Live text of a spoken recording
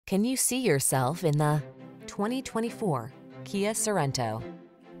Can you see yourself in the 2024 Kia Sorento?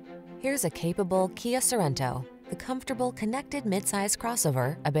 Here's a capable Kia Sorento, the comfortable, connected midsize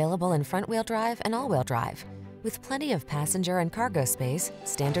crossover available in front-wheel drive and all-wheel drive. With plenty of passenger and cargo space,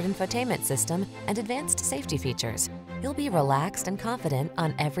 standard infotainment system, and advanced safety features, you'll be relaxed and confident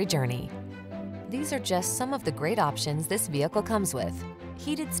on every journey. These are just some of the great options this vehicle comes with: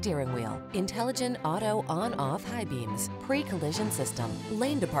 heated steering wheel, intelligent auto on-off high beams, pre-collision system,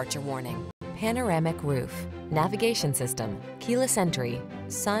 lane departure warning, panoramic roof, navigation system, keyless entry,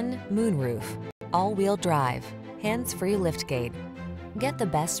 sun, moonroof, all-wheel drive, hands-free liftgate. Get the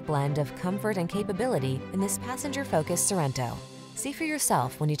best blend of comfort and capability in this passenger-focused Sorento. See for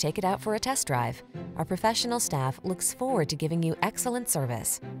yourself when you take it out for a test drive. Our professional staff looks forward to giving you excellent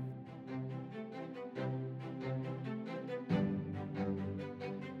service.